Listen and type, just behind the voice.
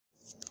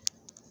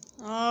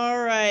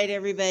All right,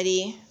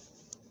 everybody.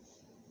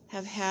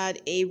 Have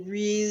had a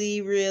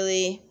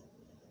really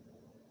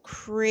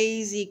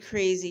crazy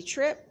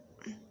trip.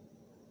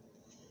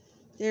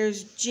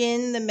 There's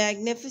Jen the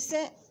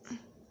Magnificent.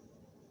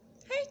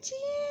 Hi,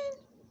 Jen.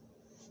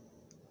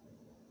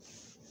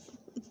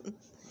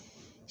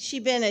 She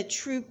been a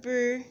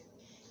trooper.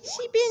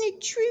 She been a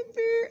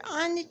trooper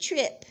on the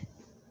trip.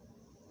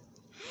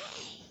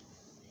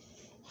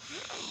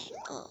 Hi.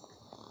 Oh.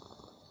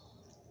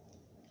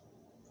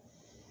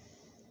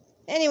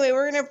 Anyway,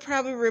 we're going to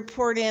probably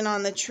report in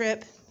on the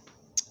trip.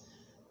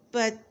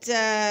 But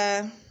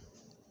a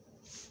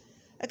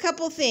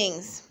couple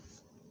things.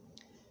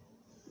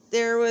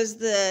 There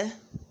was a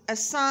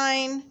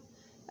sign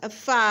of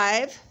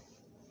 5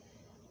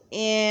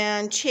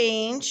 and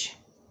change.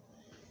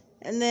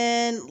 And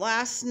then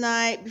last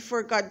night, before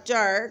it got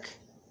dark,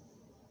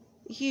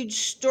 a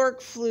huge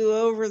stork flew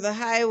over the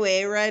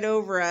highway right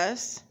over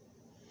us.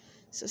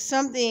 So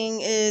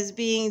something is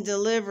being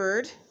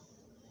delivered,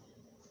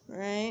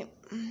 right?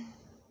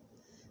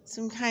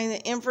 Some kind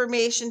of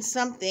information,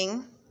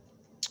 something.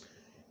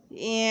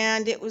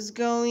 And it was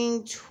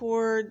going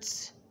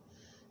towards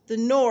the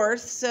north.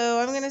 So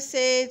I'm going to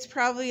say it's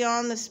probably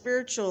on the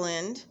spiritual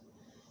end,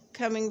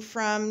 coming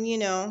from,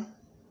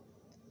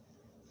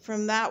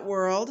 from that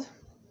world.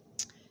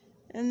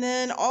 And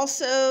then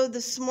also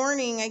this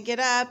morning I get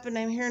up and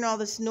I'm hearing all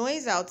this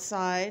noise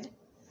outside.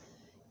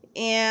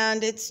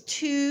 And it's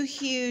 2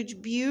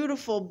 huge,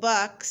 beautiful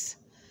bucks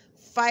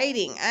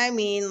fighting. I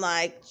mean,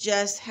 like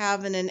just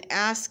having an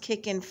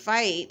ass-kicking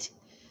fight,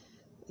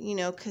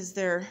 because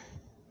they're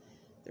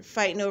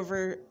fighting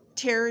over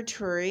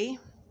territory.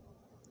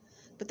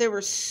 But they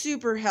were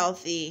super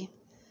healthy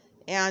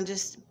and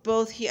just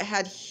both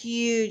had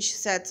huge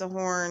sets of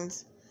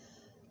horns.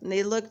 And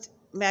they looked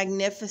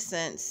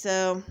magnificent.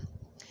 So,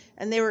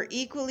 and they were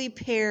equally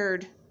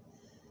paired.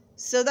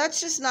 So that's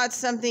just not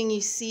something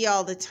you see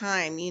all the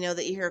time,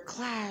 that you hear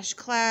clash,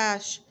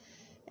 clash,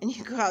 and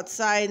you go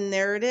outside and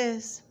there it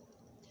is.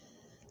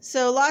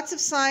 So lots of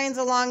signs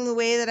along the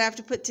way that I have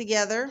to put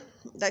together,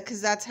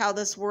 because that's how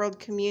this world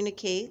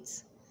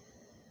communicates.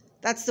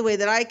 That's the way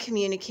that I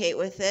communicate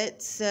with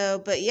it. So,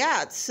 but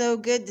yeah, it's so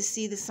good to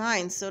see the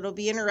signs. So it'll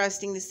be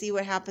interesting to see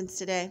what happens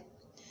today.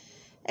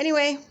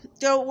 Anyway,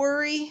 don't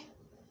worry.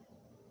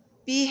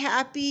 Be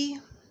happy.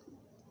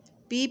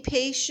 Be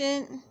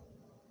patient.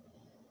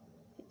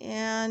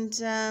 And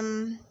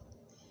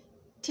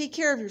take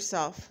care of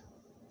yourself.